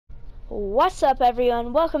What's up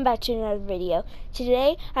everyone, welcome back to another video.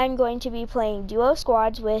 Today I'm going to be playing duo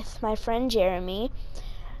squads with my friend Jeremy.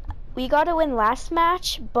 We got a win last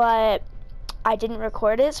match, but I didn't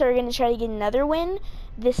record it, so we're going to try to get another win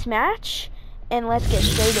this match, and let's get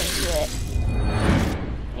straight into it.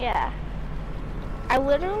 Yeah. I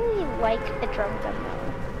literally like the drum gun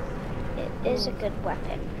though. It is a good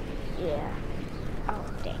weapon. Yeah. Oh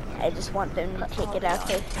dang it. I just want them to take it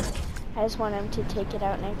out. I just want them to take it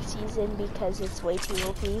out next season because it's way too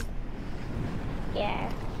OP.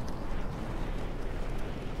 Yeah.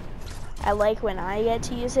 I like when I get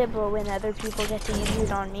to use it, but when other people get to use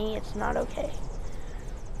it on me, it's not okay.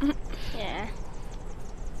 Yeah.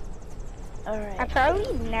 Alright. I've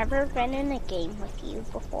probably never been in a game with you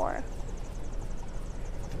before.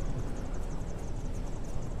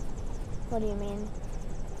 What do you mean?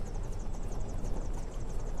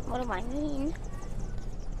 What do I mean?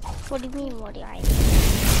 What do you mean, what do I mean?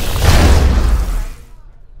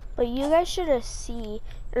 But you guys should have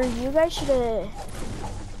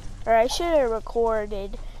I should have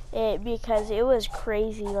recorded it because it was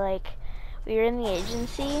crazy. Like, we were in the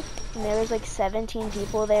agency and there was like 17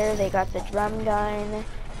 people there. They got the drum gun.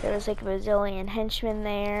 There was like a Brazilian henchman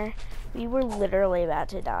there. We were literally about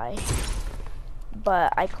to die,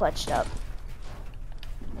 but I clutched up.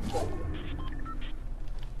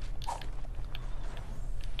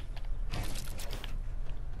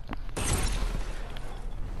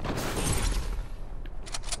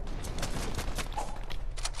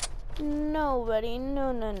 Nobody,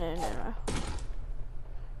 no.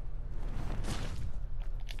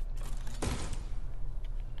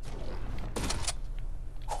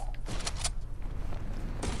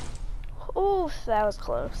 Oof, that was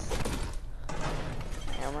close.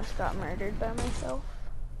 I almost got murdered by myself.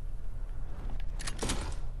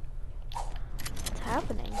 What's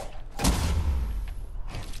happening?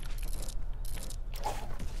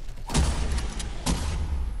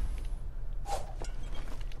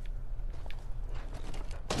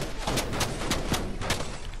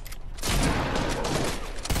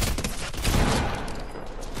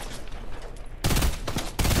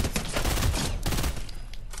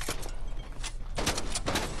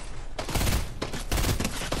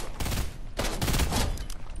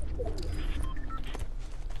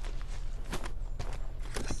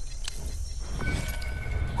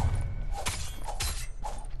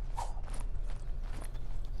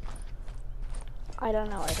 I don't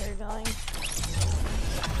know where they're going.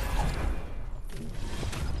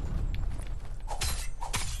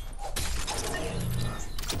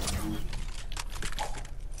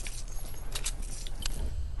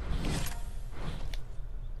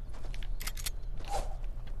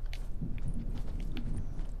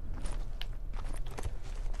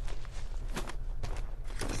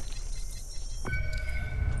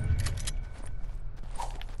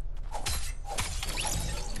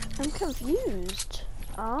 I'm confused.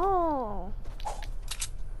 Oh.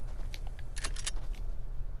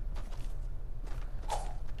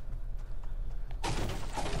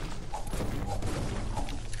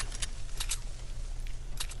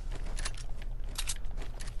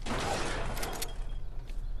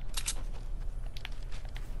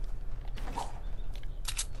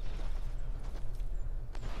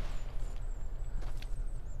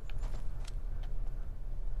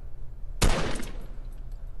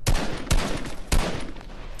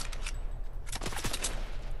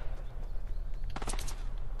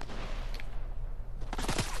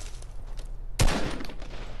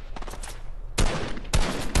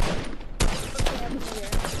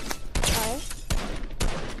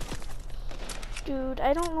 Dude,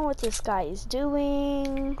 I don't know what this guy is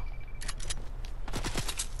doing.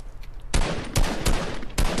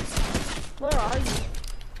 Where are you?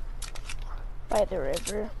 By the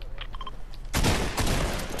river.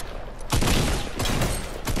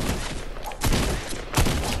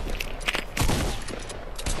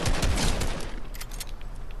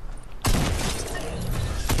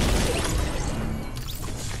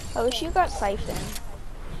 I wish you got Siphon.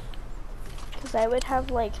 Because I would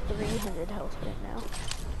have like 300 health right now.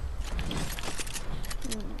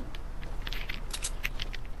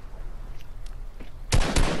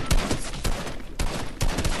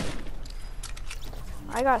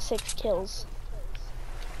 I got 6 kills.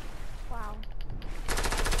 Wow.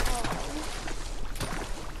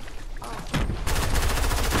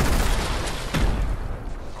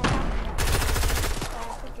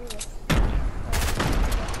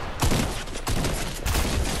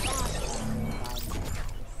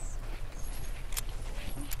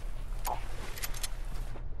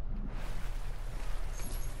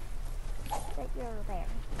 You're there.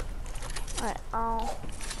 Alright, I'll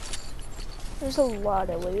There's a lot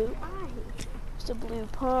of loot. Why? There's a blue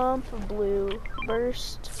pump, a blue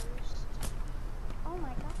burst. Oh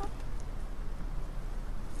my god.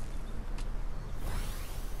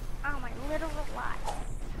 Oh my literal life.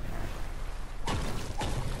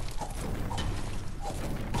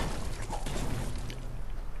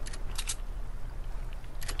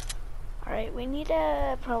 Alright, we need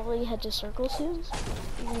to probably head to circle soon,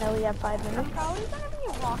 even though we have 5 I'm minutes. probably gonna be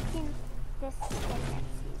walking this skin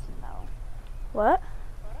next season though. What?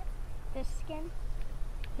 This skin?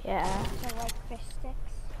 Yeah. The like fish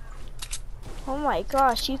sticks. Oh my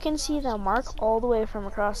gosh, you can see the mark all the way from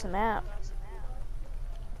across the map.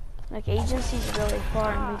 Like, agency's really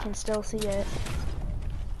far and we can still see it.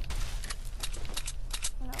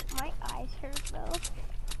 No, my eyes hurt though.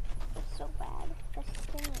 It's so bad. The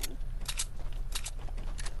stinging.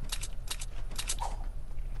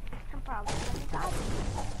 I'm probably gonna die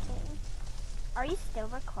soon. Are you still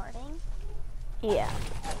recording? Yeah.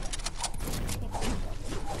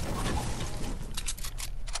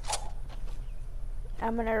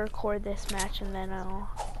 I'm gonna record this match and then I'll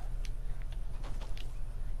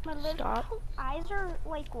My little stop. eyes are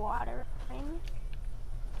like watering.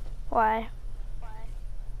 Why?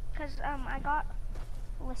 Cause I got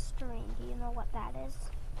Listerine. Do you know what that is?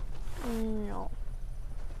 No.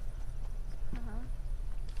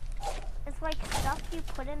 It's like stuff you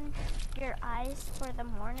put in your eyes for the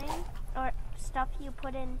morning, or stuff you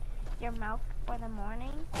put in your mouth for the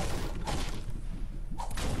morning.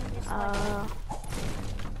 You just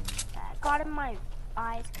got in my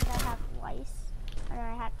eyes because I have lice, and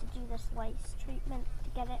I had to do this lice treatment to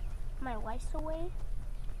get my lice away.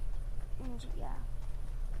 And yeah,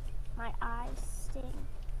 my eyes sting.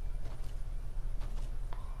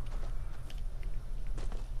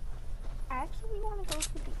 I actually want to go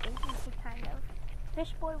to the agency, kind of.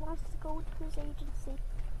 Fish Boy wants to go to his agency,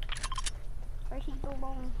 where he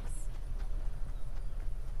belongs.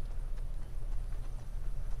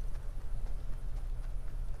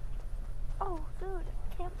 Oh, dude,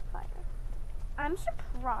 campfire. I'm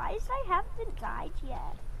surprised I haven't died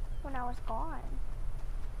yet when I was gone.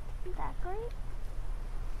 Isn't that great?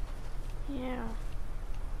 Yeah.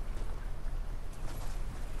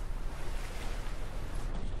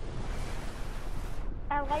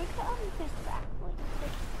 I like his back bling.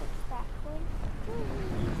 His back bling.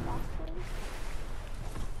 His back bling.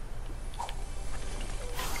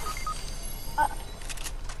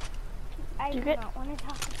 I do not want to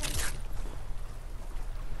talk about it.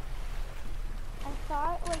 I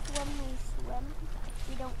thought like when we swim,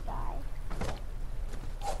 we don't die.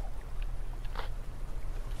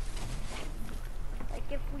 Like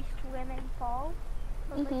if we swim and fall.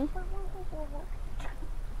 But like,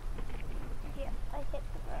 yeah, I hit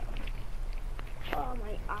the ground. Oh,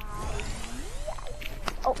 my eye.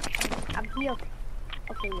 Oh, I'm healed.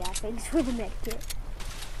 Okay, yeah, thanks for the med kit.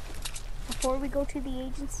 Before we go to the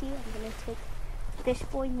agency, I'm gonna take Fish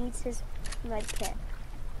Boy needs his med kit.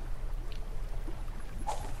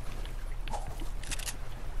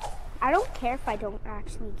 I don't care if I don't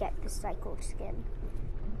actually get the cycle skin.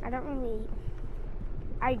 I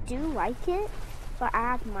do like it, but I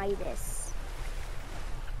have Midas.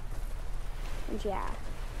 And yeah.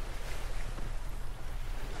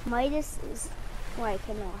 Midas is like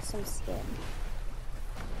an awesome skin.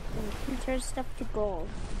 And you can turn stuff to gold.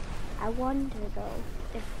 I wonder though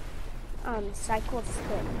if cycle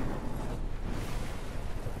skin.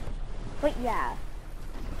 But yeah.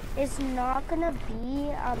 It's not gonna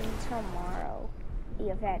be tomorrow, the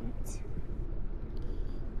event.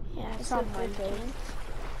 Yeah, it's on Monday.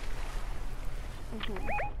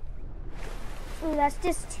 Ooh, that's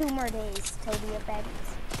just 2 more days till the event.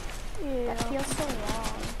 Yeah. That feels so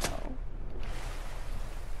long, though.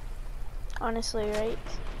 Honestly, right?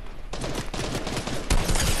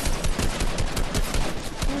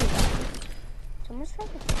 Someone's trying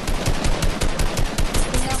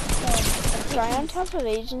The guy on top of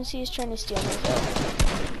agency is trying to steal my kill.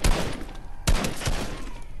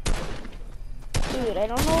 Dude, I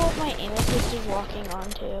don't know what my aim assist is walking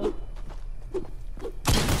onto.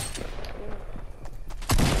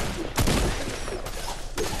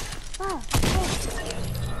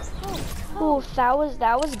 Oof, that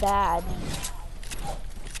was bad.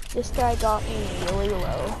 This guy got me really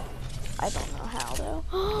low. I don't know how though.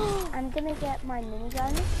 I'm gonna get my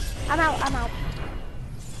minigun. I'm out.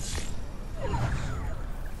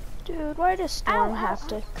 Dude, why does Storm have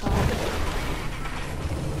to come?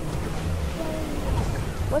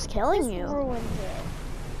 What's killing you? Ruined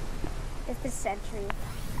it. It's the sentry.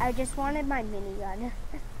 I just wanted my minigun.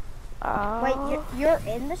 Wait, you're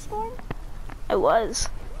in the storm? I was.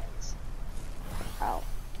 Oh.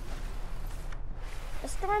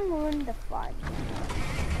 storm ruined the fun.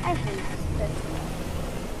 I hate this one.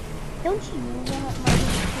 Don't you want money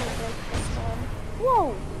to break the storm?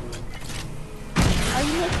 Whoa! Are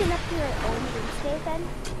you making up your own doomsday then?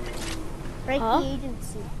 Break the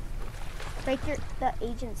agency. Break the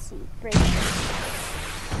agency. Break it.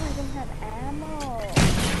 Oh, I don't have ammo.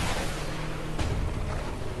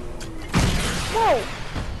 Whoa!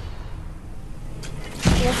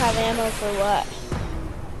 You don't have ammo for what?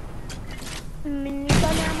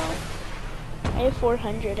 Minigun ammo. I have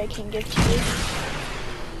 400 I can give to you.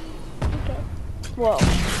 Okay. Well,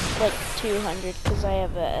 like 200 because I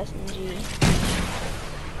have a SMG.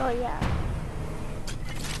 Oh yeah.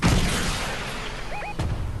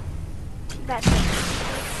 That's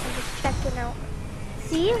I'm just checking out.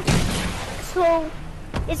 See? So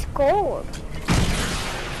it's gold.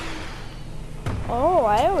 Oh,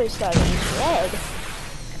 I always thought it was red.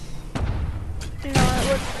 No, it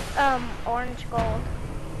was orange gold.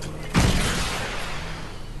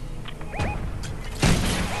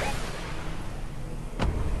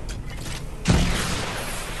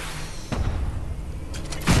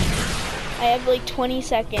 I have like 20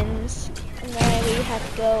 seconds and then we have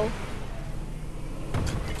to go.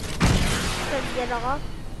 So get off.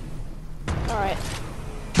 Alright.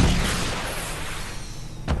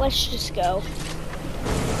 Let's just go.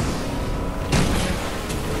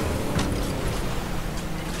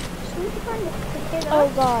 Oh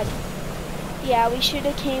god. Yeah, we should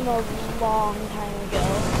have came a long time ago.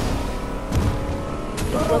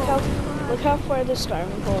 Look how far the storm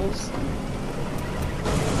goes.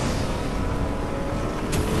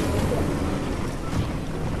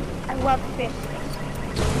 I love fish.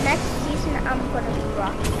 Next season I'm gonna be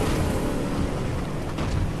rocking it.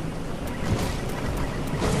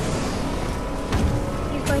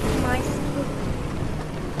 He's like my skin.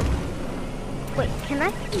 Wait, can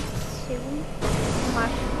I consume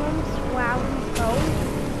mushrooms while we go?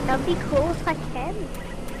 That'd be cool if I can.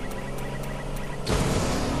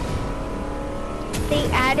 They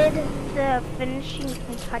added the finishing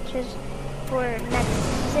touches for next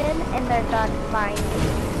season and they're done finally.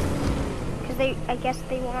 Because I guess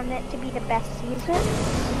they want it to be the best season.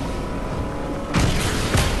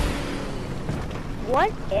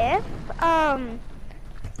 What if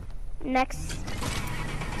next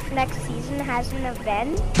season has an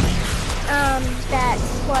event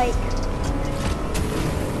that's like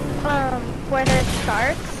where there's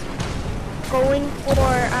sharks going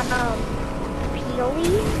for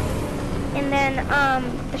peely, and then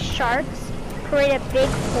the sharks create a big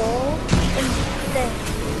hole in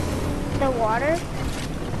the water.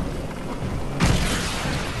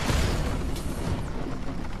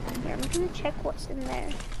 Here, I'm gonna check what's in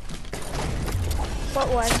there. What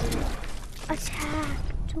was it? Attack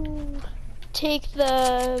tool. Take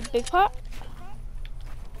the big pot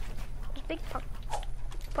Big pot.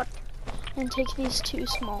 and take these two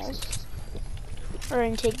smalls. Or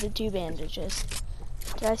and take the two bandages.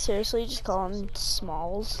 Did I seriously just call them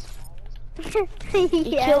smalls? Yeah.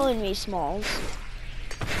 You're killing me, smalls.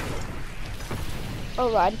 Oh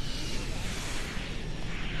god.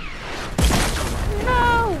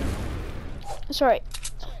 No! Sorry.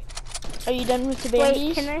 Are you done with the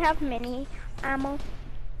bandages? Wait, can I have mini ammo?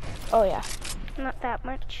 Oh yeah. Not that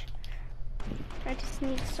much. I just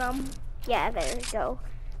need some. Yeah, there we go.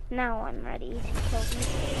 Now I'm ready to kill these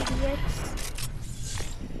idiots.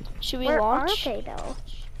 Should we Where launch? are they though?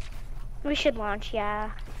 We should launch,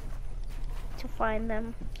 yeah. To find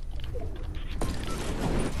them.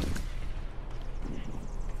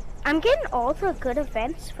 I'm getting all the good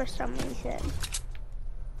events for some reason.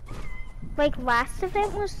 Like last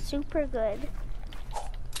event was super good.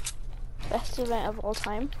 Best event of all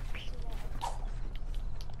time.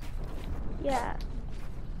 Yeah.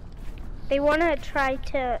 They want to try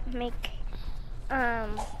to make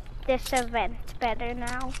this event better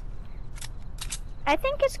now. I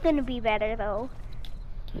think it's going to be better though.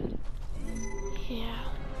 Yeah.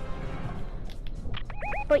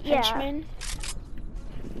 But yeah. Henchman?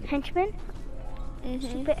 Henchman? Mm-hmm.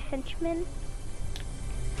 Stupid henchman.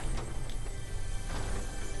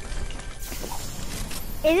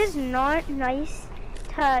 It is not nice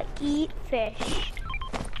to eat fish.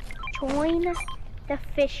 Join the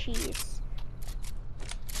fishies.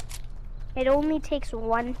 It only takes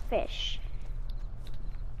one fish.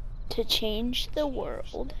 To change the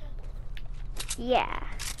world. Yeah.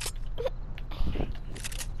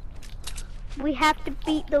 We have to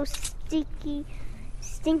beat those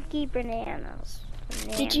stinky bananas.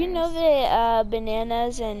 Did you know that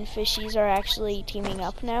bananas and fishies are actually teaming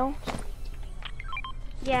up now?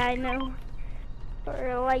 Yeah, I know.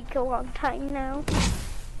 For like a long time now.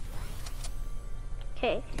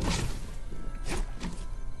 Okay.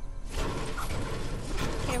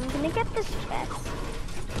 Here, I'm gonna get this chest.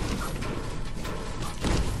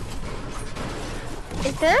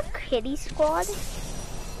 Is there a kitty squad?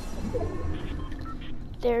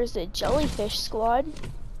 There's a jellyfish squad.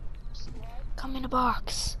 Come in a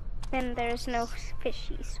box. Then there's no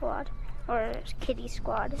fishy squad or kitty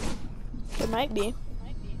squad. There might be.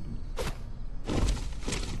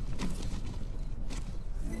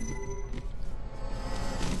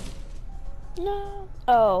 No.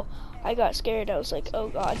 Oh, I got scared. I was like, oh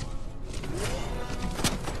god.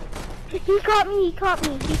 He got me, he caught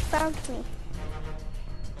me, he found me.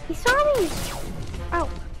 He saw me! Ow.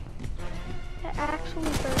 That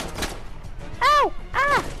actually hurt. Ow!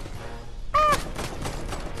 Ah! Ah!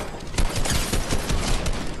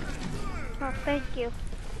 Oh, thank you.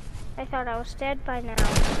 I thought I was dead by now.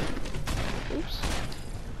 Oops.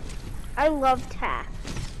 I love tacks.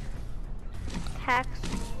 Tacks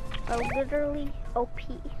are literally OP.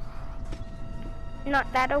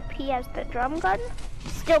 Not that OP as the drum gun.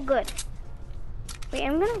 Still good. Wait,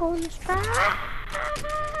 I'm gonna go in this trash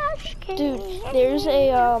can. Dude, there's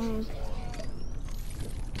a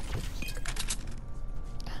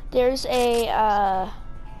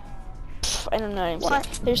I don't know what I'm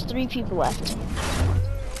saying. There's 3 people left.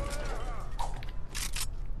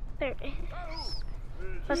 There it is.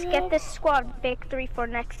 Let's get this squad victory for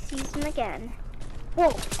next season again.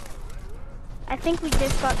 Whoa. I think we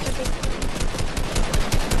just got the victory.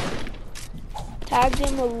 Tagged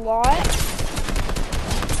him a lot.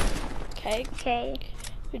 Okay. Okay.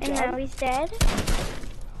 Good And job. now he's dead.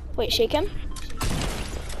 Wait, shake him.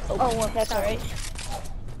 Oh, well, that's sorry. alright.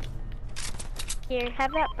 Here,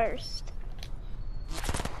 have that burst.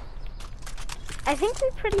 I think we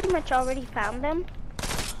pretty much already found them.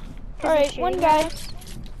 Alright, one guy.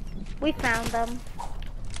 We found them.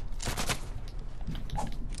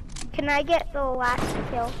 Can I get the last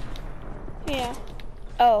kill? Yeah.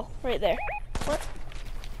 Oh, right there. What?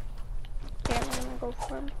 Here, I'm gonna go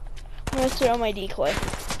for him. I'm gonna throw my decoy.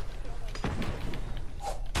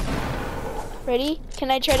 Ready?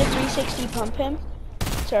 Can I try to 360 pump him?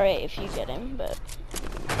 It's alright if you get him, but...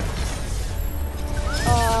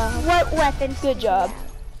 What weapons? Good job.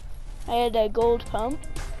 I had a gold pump.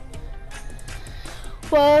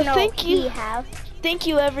 Well, No, thank you. we have. Thank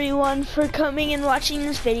you everyone for coming and watching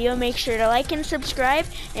this video. Make sure to like and subscribe,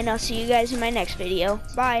 and I'll see you guys in my next video.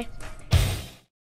 Bye.